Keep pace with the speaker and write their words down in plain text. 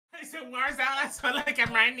That's like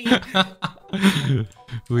I'm running.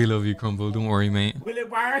 We love you, Crumble. Don't worry, mate. Will it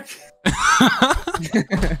work?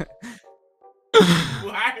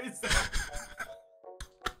 Why is that?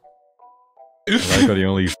 I like how the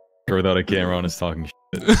only without a camera on is talking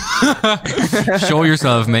shit. Show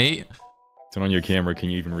yourself, mate. Turn on your camera. Can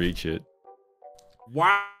you even reach it?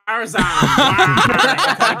 Warzone.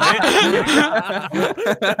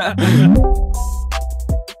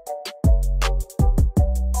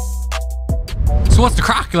 So what's the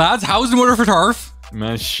crack, lads? How's the mother for turf?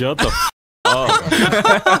 Man, shut the f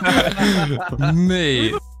up.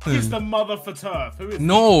 Mate. It's the mother for turf. Who is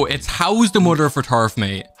No, it's how's the mother for turf,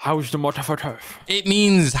 mate. How's the mother for turf? It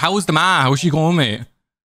means how's the ma? How's she going, mate?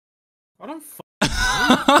 I don't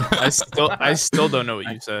I still don't know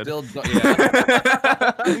what you said. Me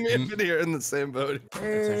and Vinny are in the same boat.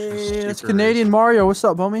 Hey, it's Canadian Mario. What's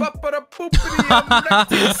up, homie?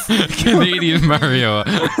 Canadian Mario.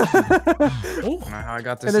 I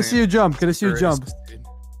got this. Can I see you jump? Can I see you jump?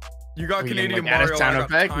 You got Canadian Add Mario. a sound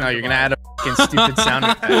effect? No, you're gonna add a fucking stupid sound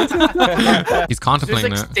effect. He's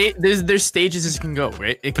contemplating it. There's stages this can go,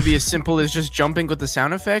 right? It could be as simple as just jumping with the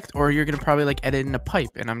sound effect, or you're gonna probably like edit in a pipe,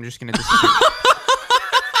 and I'm just gonna disappear.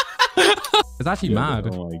 It's actually mad.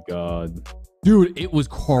 Oh my god. Dude, it was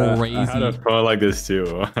crazy. I had a phone like this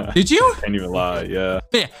too. Did you? Can't even lie, yeah.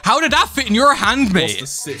 Hey, how did that fit in your hand, mate?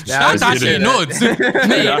 That's actually nuts.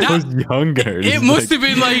 Mate, I was younger. It must have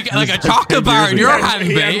been like a chocolate bar in your hand,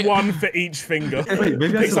 he mate. had one for each finger. Wait,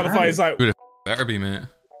 maybe Picks up the phone, he's like, Dude, it better be, mate.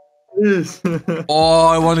 Oh,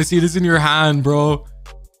 I want to see this in your hand, bro.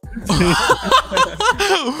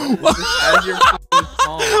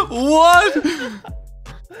 What?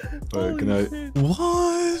 Wait, can I?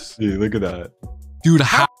 What? Dude, look at that. Dude,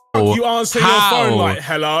 how? you answer your phone like,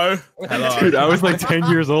 hello? Hello. Dude, I was like 10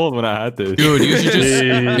 years old when I had this. Dude, you should just,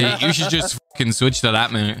 mate, you should just fucking switch to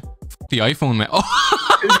that, man. F the iPhone, man. Oh.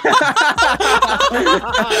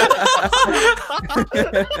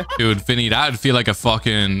 Dude, Finny, that'd feel like a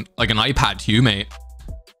fucking, like an iPad to you, mate.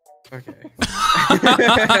 Okay.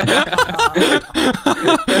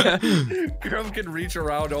 Grum can reach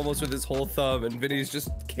around almost with his whole thumb, and Vinny's just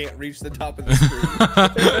can't reach the top of the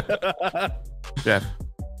screen. Jeff.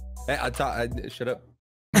 Hey, shut up.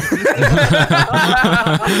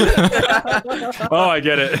 Oh, I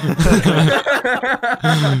get it. You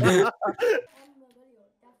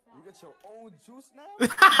got your own juice now?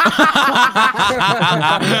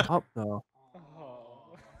 Up though.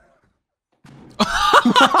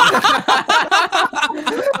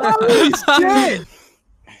 Holy shit!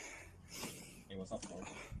 Hey, what's up, bro?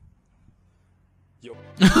 Yo.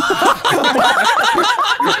 What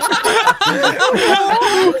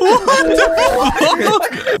the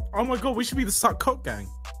fuck? Oh my god, we should be the Suck Cock Gang.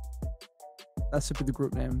 That should be the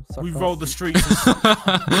group name. Suck We cock. rolled the streets.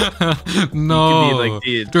 No. Like,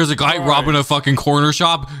 there's a guy robbing a fucking corner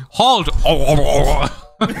shop. Halt!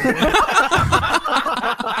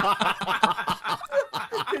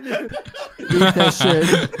 Eat that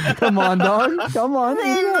shit. Come on, dog. Come on.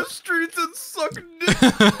 In the streets and suck dick.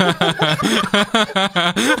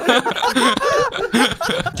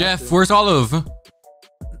 Jeff, where's Olive?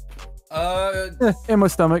 In my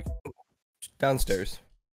stomach. Downstairs.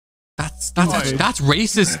 That's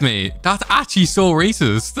racist, mate. That's actually so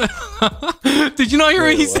racist. Did you not hear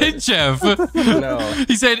what he said, Jeff? No.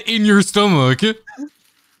 He said in your stomach.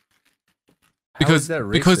 Because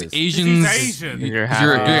racist? Asians, Asian. You're you're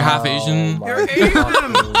half Asian. my You're God. Asian.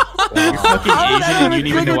 You're fucking Asian and you didn't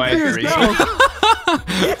even know why it's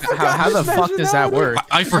racist. How the fuck does that work?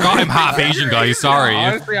 I forgot I'm half Asian, guys. Sorry.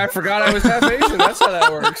 Honestly, I forgot I was half Asian. That's how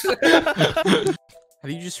that works. How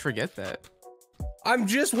do you just forget that? I'm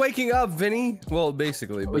just waking up, Vinny. Well,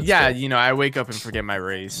 basically. But Yeah, still. you know, I wake up and forget my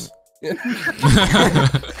race.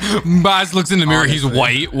 Baz looks in the mirror. He's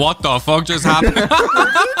white. What the fuck just happened?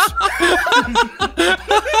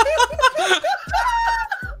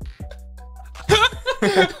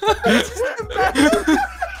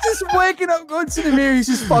 Just waking up, going to the mirror. He's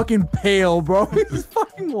just fucking pale, bro. He's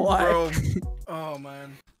fucking white. Bro. Oh,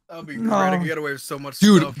 man. I'll be No. trying to get away with so much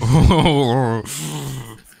Dude. stuff.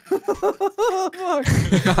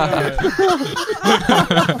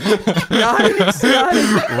 Nice, nice. Is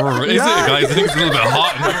it, guys? I think it's a little bit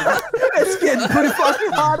hot in here. It's getting pretty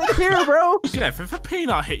fucking hot in here, bro. Jeff, if a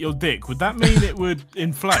peanut hit your dick, would that mean it would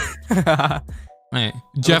inflate? Right.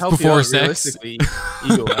 Jeff before sex.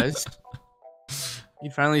 Ego-wise.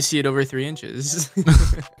 You'd finally see it over 3 inches.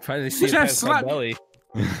 Finally see it Jeff, past my slap- belly.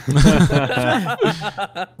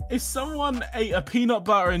 If someone ate a peanut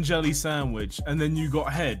butter and jelly sandwich and then you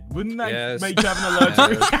got head, wouldn't that make you have an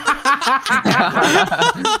allergic?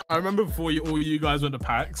 I remember before all you guys went to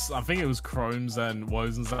PAX, I think it was Chromes and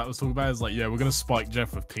Wozens that was talking about. It's like, yeah, we're gonna spike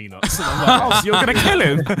Jeff with peanuts. And I'm like, oh, so you're gonna kill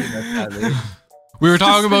him? We were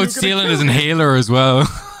talking about stealing his inhaler as well.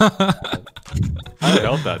 I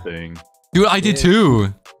felt that thing. Dude, I did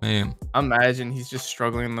too. Man. Imagine he's just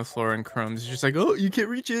struggling on the floor in crumbs. He's just like, oh, you can't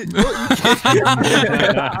reach it. Oh, you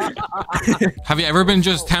can't. Have you ever been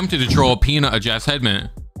just tempted to throw a peanut at Jeff's head, man?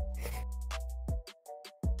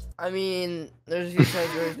 I mean, there's a few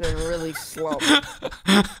times where it's been really slow.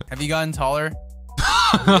 Have you gotten taller?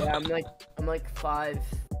 Yeah, I'm like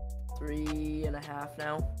 5'3.5"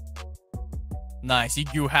 now. Nice, you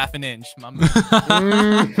grew half an inch, my man.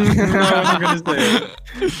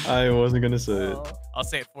 I wasn't gonna say it. I'll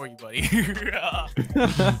say it for you, buddy.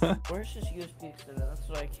 Where's this USB extender? That's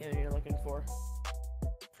what I came here looking for.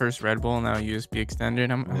 First Red Bull, now USB extended.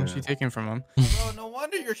 How much you taking from him? Bro, no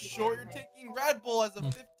wonder you're short. You're taking Red Bull as a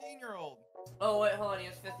 15-year-old. Oh wait, hold on. He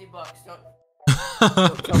has $50.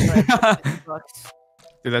 Don't tell me I have $50.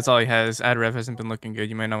 Dude, that's all he has. Ad rev hasn't been looking good.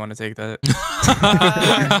 You might not want to take that.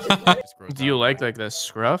 Do you like the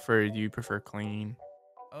scruff or do you prefer clean?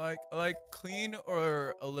 I like clean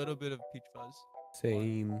or a little bit of peach fuzz.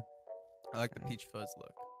 Same. I like the peach fuzz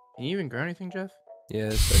look. Can you even grow anything, Jeff? Yeah,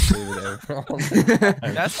 especially over there.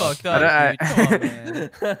 That's fucked up, dude. Come on,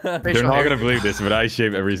 man. They're not gonna believe this, but I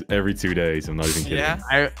shave every 2 days. I'm not even kidding. Yeah?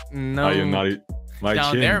 I am not. My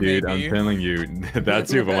Down chin, there, dude. maybe. I'm telling you. That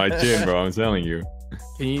too, but my chin, bro. I'm telling you.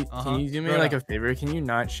 Can you do me like a favor? Can you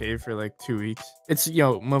not shave for like 2 weeks? It's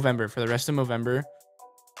Movember for the rest of Movember.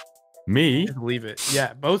 Me? Just leave it.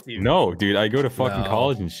 Yeah, both of you. No, dude. I go to fucking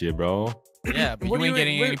college and shit, bro. Yeah, but What you do ain't you-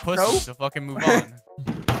 getting any bro? pussy, so fucking move on.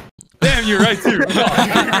 Damn, you're right too.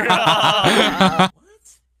 How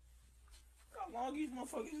long these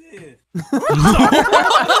motherfuckers here? What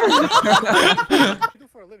do you do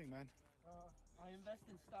for a living, man? I invest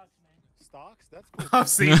in stocks, man. Stocks? That's cool. I've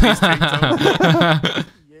seen these TikToks.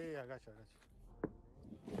 Yeah, I got you.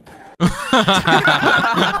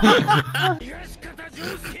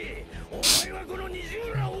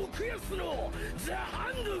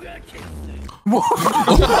 That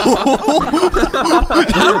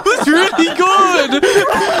was really good.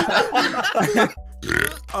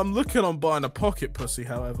 I'm looking on buying a pocket pussy,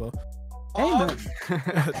 however. Hey, man.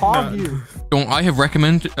 Hog you. Don't I have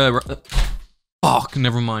recommended? Fuck,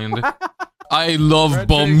 never mind. I love Red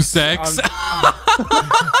bum Jakes, sex. Wait,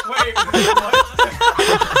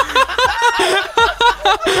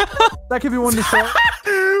 That could be one to say.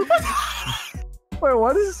 Wait,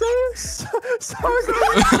 what is it say?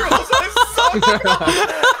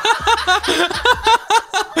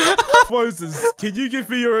 Moses, can you give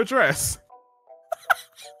me your address?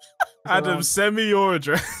 Adam, send me your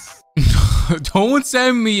address. Don't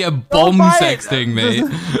send me a bum buy sex it. thing, mate.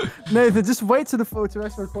 Nathan, just wait till the photo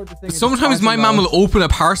actually record the thing. and Sometimes just my pass mom it will open a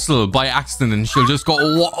parcel by accident and she'll just go,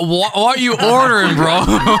 what are you ordering, bro?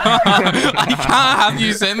 I can't have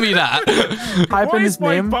you send me that. out. Type Why in is his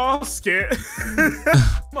my name. basket a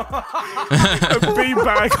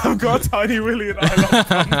beanbag? I've got a tiny willy and I love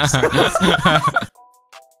bums.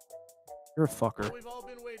 You're a fucker. We've all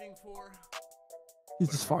been waiting for. He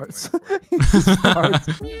just farts. He just farts.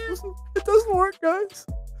 It doesn't work, guys.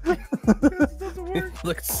 It doesn't work. It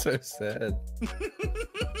looks so sad.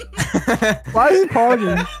 Why is he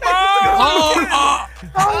calling?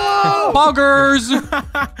 Buggers!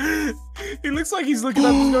 He looks like he's looking at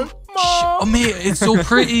us going, Mom! Oh, mate, it's so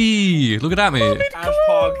pretty. Look at that, mate. Ash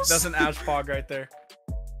Pog. That's an Ash Pog right there.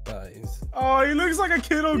 Nice. Oh, he looks like a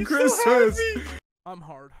kid on Christmas. I'm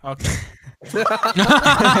hard. Okay.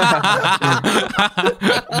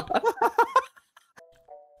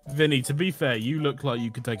 Vinny, to be fair, you look like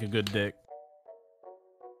you could take a good dick.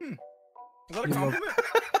 Is that a compliment?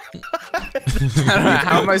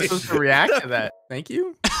 How am I supposed to react to that? Thank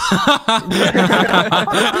you.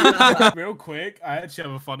 Real quick, I actually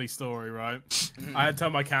have a funny story, right? I had to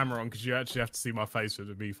turn my camera on because you actually have to see my face for it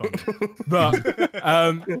to be funny. But I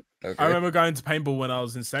remember going to paintball when I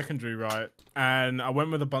was in secondary, right? And I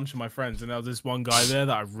went with a bunch of my friends, and there was this one guy there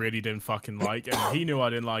that I really didn't fucking like, and he knew I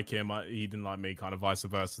didn't like him. He didn't like me, kind of vice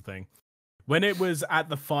versa thing. When it was at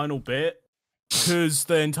the final bit, because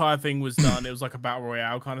the entire thing was done, it was like a battle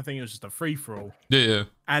royale kind of thing. It was just a free for all. Yeah.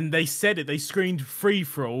 And they said it. They screamed free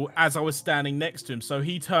for all as I was standing next to him. So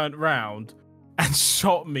he turned round and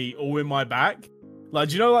shot me all in my back. Like,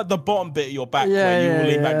 do you know, like the bottom bit of your back where you will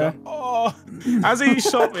lean back and go, oh. As he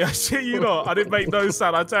shot me, I shit you not, I didn't make no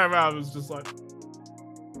sound. I turned around and was just like.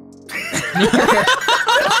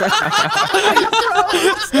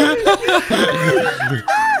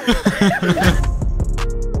 Bro,